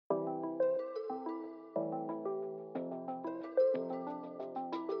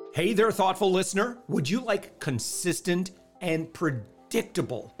Hey there, thoughtful listener. Would you like consistent and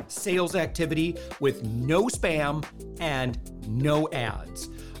predictable sales activity with no spam and no ads?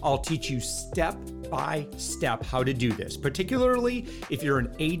 I'll teach you step by step how to do this, particularly if you're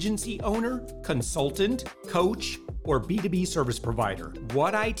an agency owner, consultant, coach, or B2B service provider.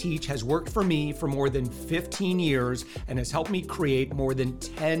 What I teach has worked for me for more than 15 years and has helped me create more than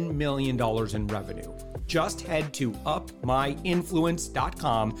 $10 million in revenue. Just head to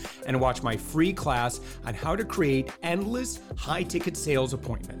upmyinfluence.com and watch my free class on how to create endless high-ticket sales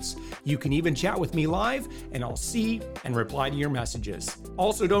appointments. You can even chat with me live, and I'll see and reply to your messages.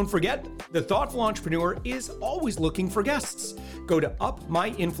 Also, don't forget, the Thoughtful Entrepreneur is always looking for guests. Go to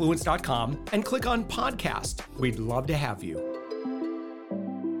upmyinfluence.com and click on podcast. We'd love to have you.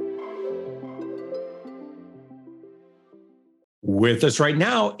 With us right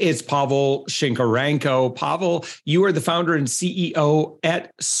now is Pavel Shynkarenko. Pavel, you are the founder and CEO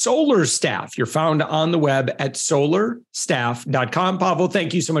at SolarStaff. You're found on the web at solarstaff.com. Pavel,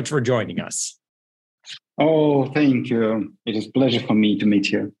 thank you so much for joining us. Oh, thank you. It is a pleasure for me to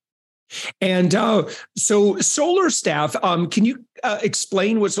meet you. And so SolarStaff, can you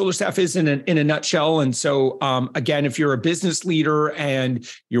explain what SolarStaff is in a nutshell? And so, again, if you're a business leader and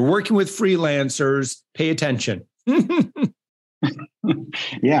you're working with freelancers, pay attention.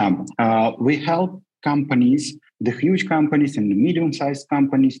 We help companies, the huge companies and the medium-sized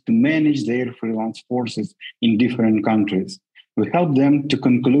companies, to manage their freelance forces in different countries. We help them to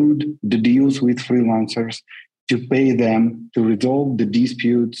conclude the deals with freelancers, to pay them, to resolve the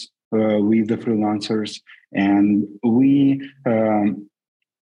disputes with the freelancers, and we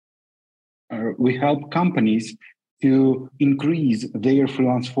help companies to increase their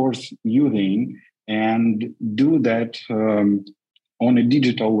freelance force using and do that on a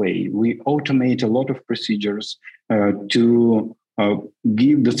digital way. We automate a lot of procedures to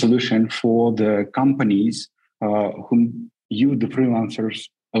give the solution for the companies who use the freelancers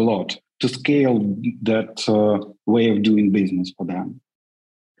a lot, to scale that way of doing business for them.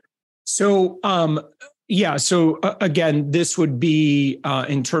 So, again, this would be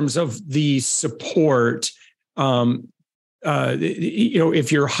in terms of the support,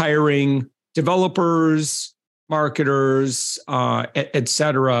 if you're hiring developers, marketers, et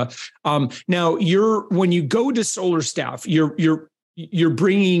cetera. Now, when you go to SolarStaff, you're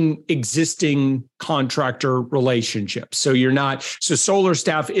bringing existing contractor relationships. So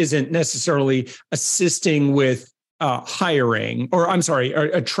SolarStaff isn't necessarily assisting with attracting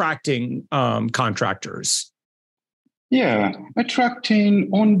contractors. Yeah, attracting,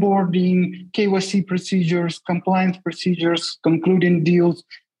 onboarding, KYC procedures, compliance procedures, concluding deals,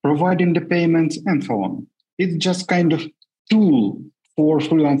 providing the payments, and so on. It's just kind of tool for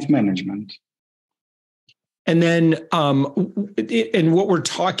freelance management. And then, and what we're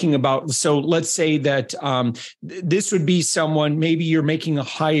talking about, so let's say that this would be someone, maybe you're making a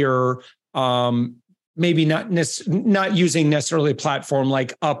hire, maybe not using necessarily a platform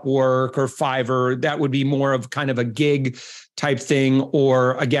like Upwork or Fiverr. That would be more of kind of a gig type thing.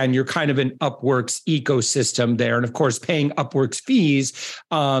 Or again, you're kind of an Upwork's ecosystem there. And of course, paying Upwork's fees.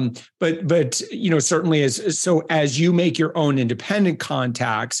 But certainly as you make your own independent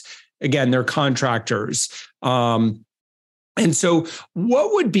contacts, again, they're contractors. And so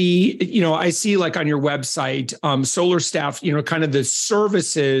what would be, I see like on your website, SolarStaff, kind of the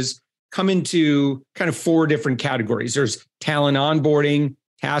services come into kind of four different categories. There's talent onboarding,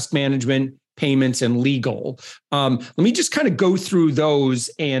 task management, payments, and legal. Let me just kind of go through those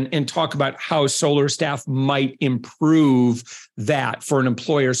and talk about how SolarStaff might improve that for an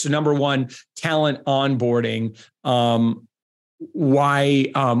employer. So number one, talent onboarding. What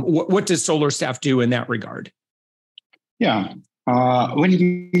does SolarStaff do in that regard? Yeah, when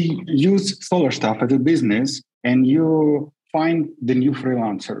you use SolarStaff as a business and you find the new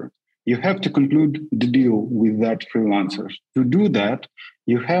freelancer, you have to conclude the deal with that freelancer. To do that,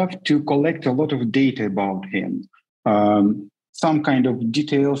 you have to collect a lot of data about him, some kind of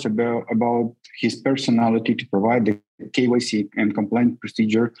details about his personality, to provide the KYC and compliance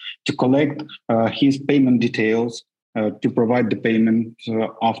procedure, to collect his payment details, to provide the payment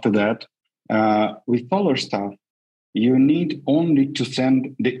after that. With SolarStaff, you need only to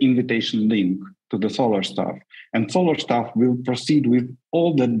send the invitation link to the SolarStaff, and SolarStaff will proceed with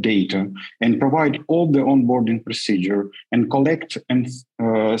all the data and provide all the onboarding procedure and collect and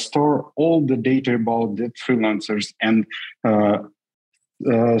store all the data about the freelancers and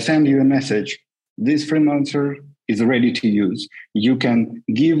send you a message. This freelancer is ready to use. You can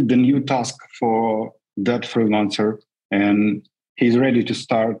give the new task for that freelancer and he's ready to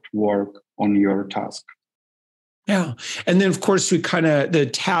start work on your task. Yeah. And then, of course, we kind of the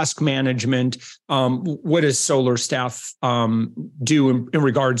task management. What does Solar Staff do in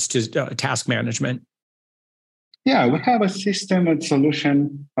regards to task management? Yeah, we have a system and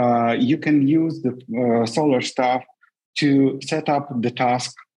solution. You can use the Solar Staff to set up the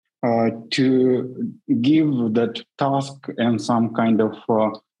task, to give that task and some kind of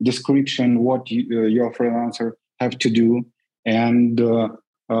description what your freelancer have to do, and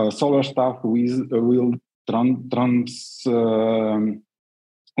Solar Staff will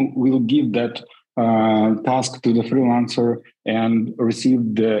give that task to the freelancer and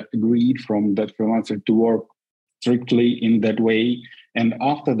receive the agreed from that freelancer to work strictly in that way. And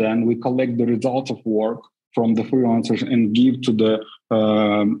after then, we collect the results of work from the freelancers and give to the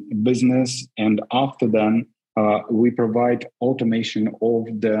business. And after then, we provide automation of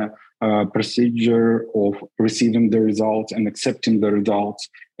the procedure of receiving the results and accepting the results.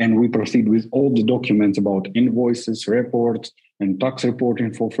 And we proceed with all the documents about invoices, reports, and tax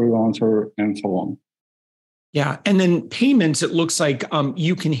reporting for freelancer, and so on. Yeah. And then payments, it looks like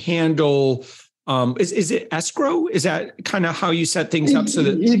you can handle, is it escrow? Is that kind of how you set things up? So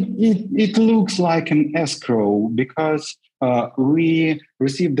that it looks like an escrow because we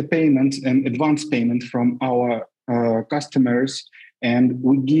receive the payments and advance payment from our customers, and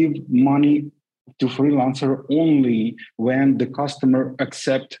we give money to freelancer only when the customer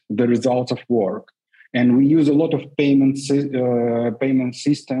accept the results of work. And we use a lot of payment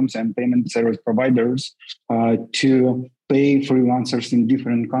systems and payment service providers to pay freelancers in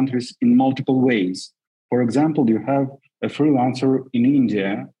different countries in multiple ways. For example, you have a freelancer in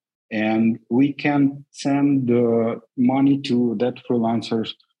India, and we can send the money to that freelancer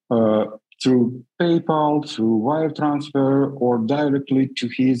through PayPal, through wire transfer, or directly to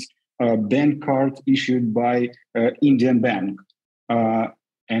his bank card issued by Indian bank.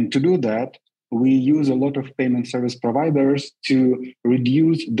 And to do that, we use a lot of payment service providers to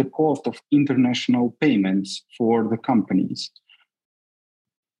reduce the cost of international payments for the companies.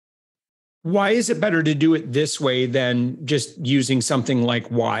 Why is it better to do it this way than just using something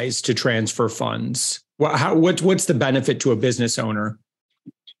like Wise to transfer funds? What's the benefit to a business owner?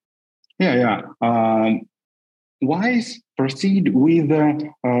 Yeah. Wise proceed with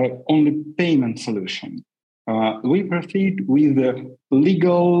the only payment solution. We proceed with the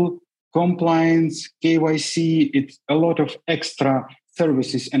legal compliance, KYC. It's a lot of extra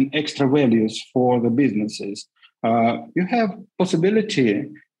services and extra values for the businesses. You have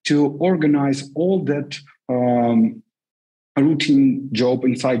possibility to organize all that routine job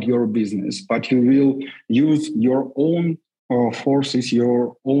inside your business, but you will use your own forces,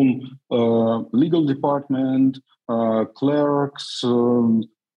 your own legal department, clerks,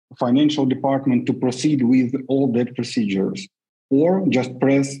 financial department to proceed with all that procedures. Or just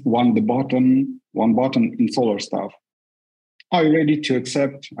press one button in Solar Staff. Are you ready to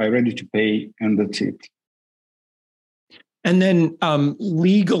accept? Are you ready to pay? And that's it. And then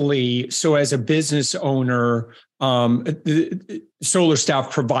legally, so as a business owner, the Solar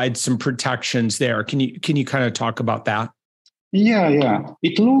Staff provides some protections there. Can you kind of talk about that? Yeah.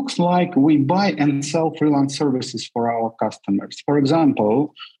 It looks like we buy and sell freelance services for our customers. For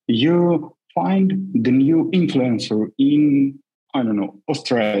example, you find the new influencer in,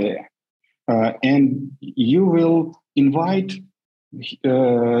 Australia, and you will invite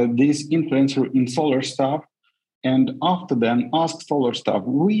this influencer in Solar Staff, and after then ask Solar Staff,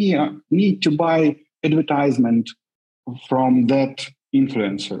 we need to buy advertisement from that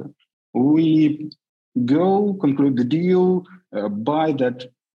influencer. We go conclude the deal, buy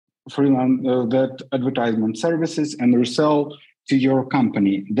that that advertisement services and resell to your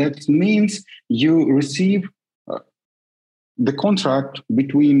company. That means you receive the contract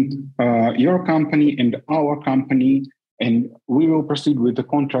between your company and our company, and we will proceed with the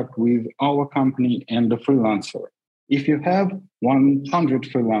contract with our company and the freelancer. If you have 100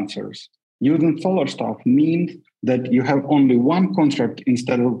 freelancers, using Solar Staff means that you have only one contract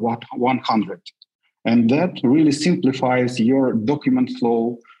instead of 100. And that really simplifies your document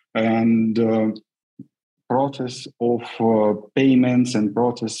flow and process of payments and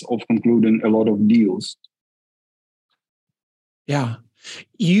process of concluding a lot of deals. Yeah.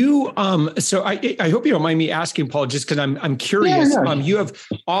 You so I hope you don't mind me asking, Paul, just because I'm curious. Yeah. You have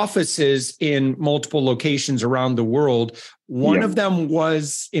offices in multiple locations around the world. One of them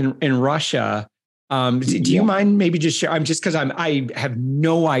was in Russia. Do you mind maybe just share? I'm just because I have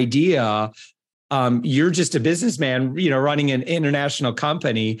no idea. You're just a businessman, running an international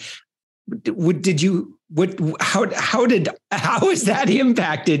company. How has that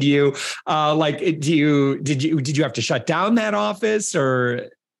impacted you? Did you have to shut down that office or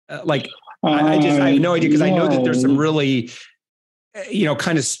I have no idea, because I know that there's some No. really,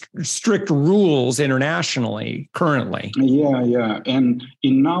 kind of strict rules internationally currently. Yeah. And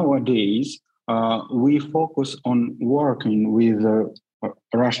in nowadays, we focus on working with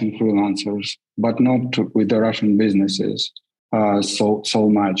Russian freelancers, but not with the Russian businesses so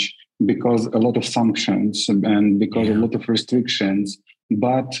much, because a lot of sanctions and because a lot of restrictions.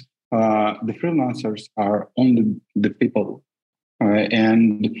 But the freelancers are only the people,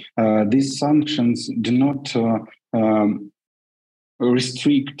 and these sanctions do not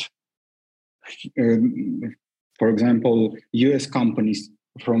restrict, for example, US companies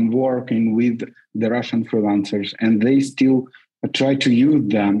from working with the Russian freelancers, and they still try to use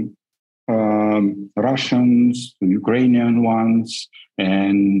them, Russians, Ukrainian ones,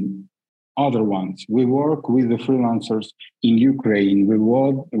 and other ones. We work with the freelancers in Ukraine. We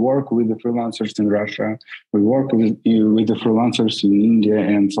work with the freelancers in Russia. We work with the freelancers in India,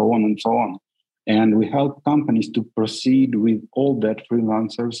 and so on and so on. And we help companies to proceed with all that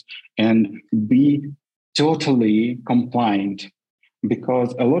freelancers and be totally compliant,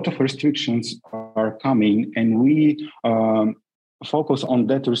 because a lot of restrictions are coming, and we focus on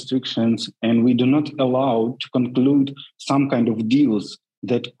that restrictions, and we do not allow to conclude some kind of deals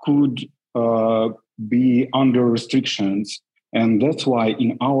that could be under restrictions. And that's why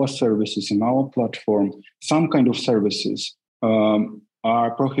in our services, in our platform, some kind of services are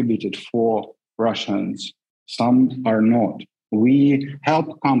prohibited for Russians, some are not. We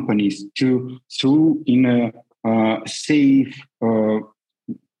help companies to, through in a safe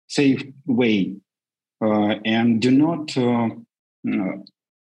way, and do not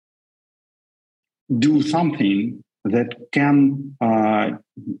do something that can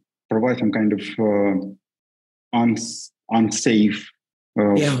provide some kind of unsafe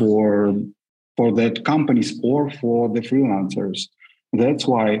for that companies or for the freelancers. That's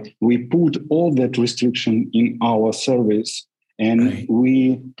why we put all that restriction in our service, and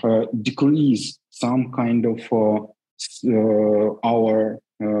we decrease some kind of our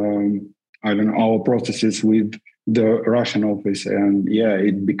our processes with the Russian office, and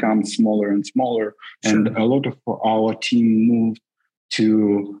it becomes smaller and smaller. Sure. And a lot of our team moved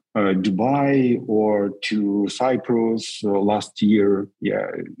to Dubai or to Cyprus last year. Yeah,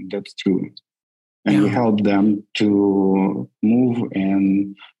 that's true. And we help them to move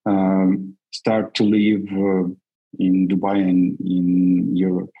and start to live in Dubai and in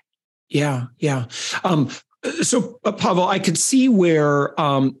Europe. Yeah. So, Pavel, I could see where,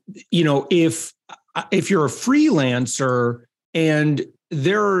 if you're a freelancer and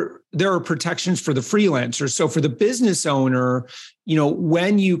there are protections for the freelancer. So for the business owner,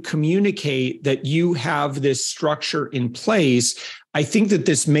 when you communicate that you have this structure in place, I think that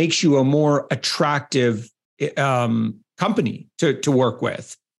this makes you a more attractive company to work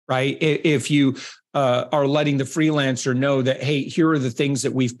with, right? If you are letting the freelancer know that, hey, here are the things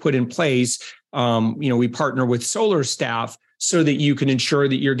that we've put in place. We partner with Solar Staff so that you can ensure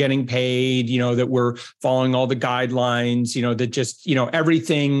that you're getting paid, that we're following all the guidelines, that just,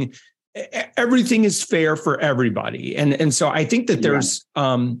 everything is fair for everybody. And so I think that there's,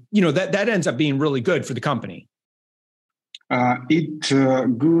 that ends up being really good for the company. It's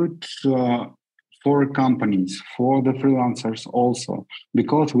good for companies, for the freelancers also,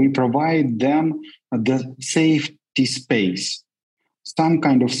 because we provide them the safety space, some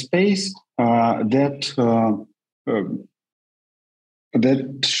kind of space that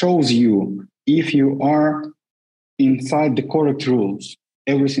shows you if you are inside the correct rules,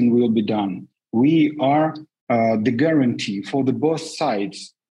 everything will be done. We are the guarantee for the both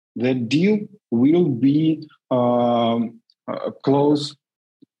sides. The deal will be closed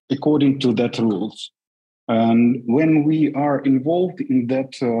according to that rules. And when we are involved in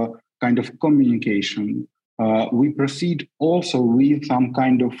that kind of communication, we proceed also with some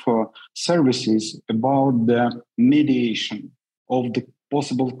kind of services about the mediation of the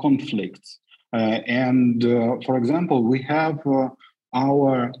possible conflicts. For example, we have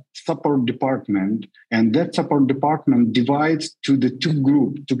our support department, and that support department divides to the two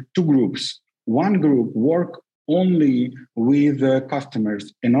groups. One group work only with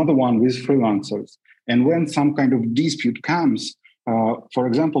customers, another one with freelancers. And when some kind of dispute comes, for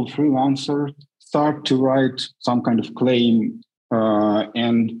example, freelancer start to write some kind of claim,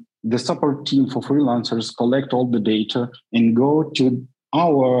 and the support team for freelancers collect all the data and go to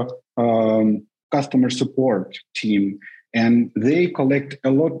our customer support team, and they collect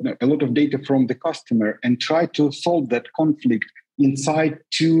a lot of data from the customer and try to solve that conflict inside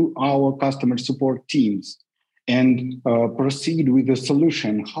to our customer support teams, and proceed with a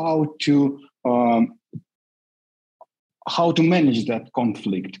solution how to how to manage that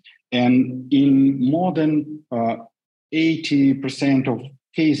conflict. And in more than 80% of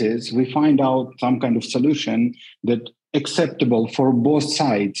cases, we find out some kind of solution that acceptable for both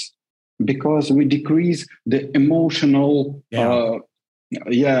sides, because we decrease the emotional level,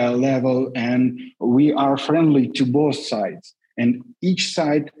 and we are friendly to both sides. And each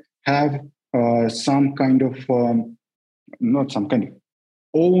side have some kind of not some kind of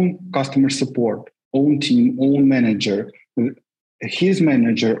own customer support, own team, own manager, his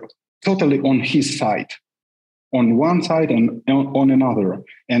manager totally on his side, on one side and on another.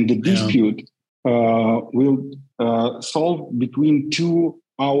 And the dispute will solve between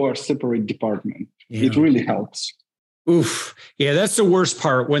our separate departments. Yeah. It really helps. Oof. Yeah, that's the worst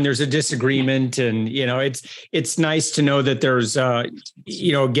part, when there's a disagreement. And, it's nice to know that there's,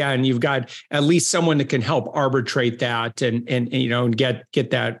 again, you've got at least someone that can help arbitrate that and get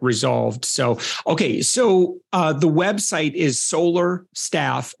that resolved. So, okay. So the website is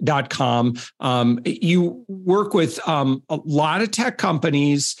solarstaff.com. You work with a lot of tech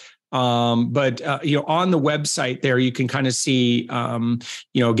companies. But on the website there, you can kind of see,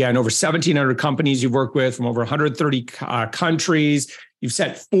 again, over 1,700 companies you've worked with from over 130 countries. You've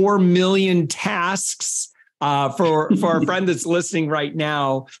set 4 million tasks for our friend that's listening right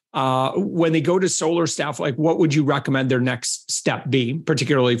now. When they go to SolarStaff, like, what would you recommend their next step be,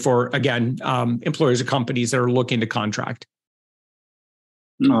 particularly for, again, employers or companies that are looking to contract?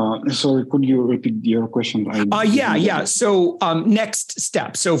 Sorry, could you repeat your question? Yeah. So next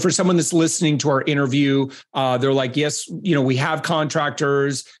step. So for someone that's listening to our interview, they're like, yes, we have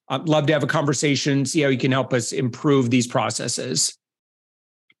contractors. I'd love to have a conversation, see how you can help us improve these processes.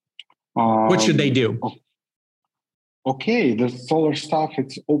 What should they do? Okay, the SolarStaff,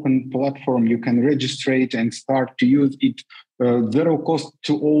 it's open platform. You can register it and start to use it. Zero cost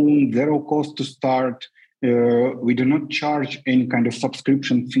to own, zero cost to start. We do not charge any kind of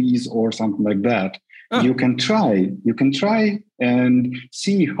subscription fees or something like that. Oh. You can try and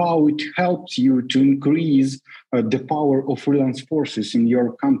see how it helps you to increase the power of freelance forces in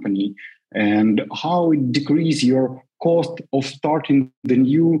your company, and how it decrease your cost of starting the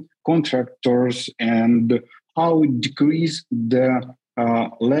new contractors, and how it decrease the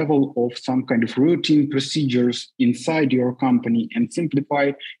level of some kind of routine procedures inside your company and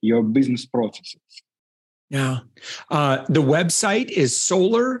simplify your business processes. Yeah. The website is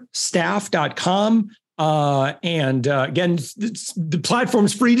solarstaff.com. And again, the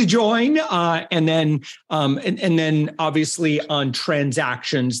platform's free to join. And then obviously on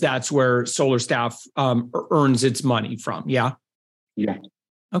transactions, that's where SolarStaff earns its money from. Yeah. Yeah.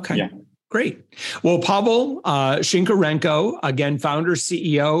 Okay. Yeah. Great. Well, Pavel Shynkarenko, again, founder,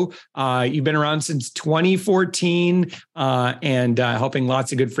 CEO. You've been around since 2014 and helping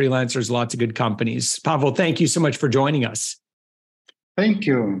lots of good freelancers, lots of good companies. Pavel, thank you so much for joining us. Thank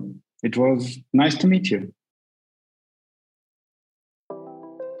you. It was nice to meet you.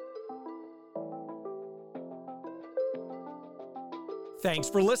 Thanks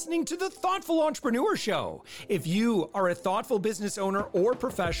for listening to the Thoughtful Entrepreneur Show. If you are a thoughtful business owner or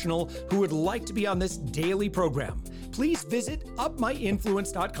professional who would like to be on this daily program, please visit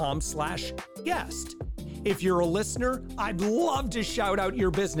upmyinfluence.com/guest. If you're a listener, I'd love to shout out your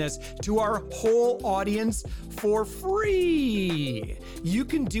business to our whole audience for free. You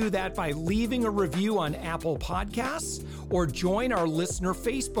can do that by leaving a review on Apple Podcasts or join our listener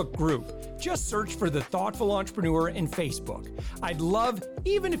Facebook group. Just search for The Thoughtful Entrepreneur in Facebook. I'd love,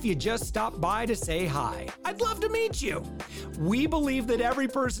 even if you just stop by to say hi, I'd love to meet you. We believe that every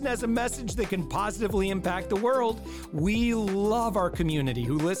person has a message that can positively impact the world. We love our community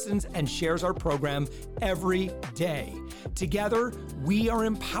who listens and shares our program every day. Together, we are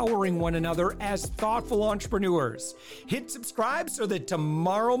empowering one another as thoughtful entrepreneurs. Hit subscribe so that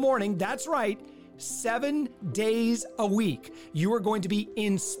tomorrow morning, that's right, 7 days a week, you are going to be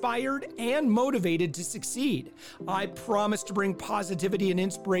inspired and motivated to succeed. I promise to bring positivity and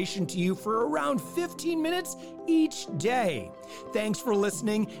inspiration to you for around 15 minutes each day. Thanks for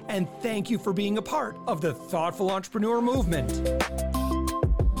listening, and thank you for being a part of the Thoughtful Entrepreneur Movement.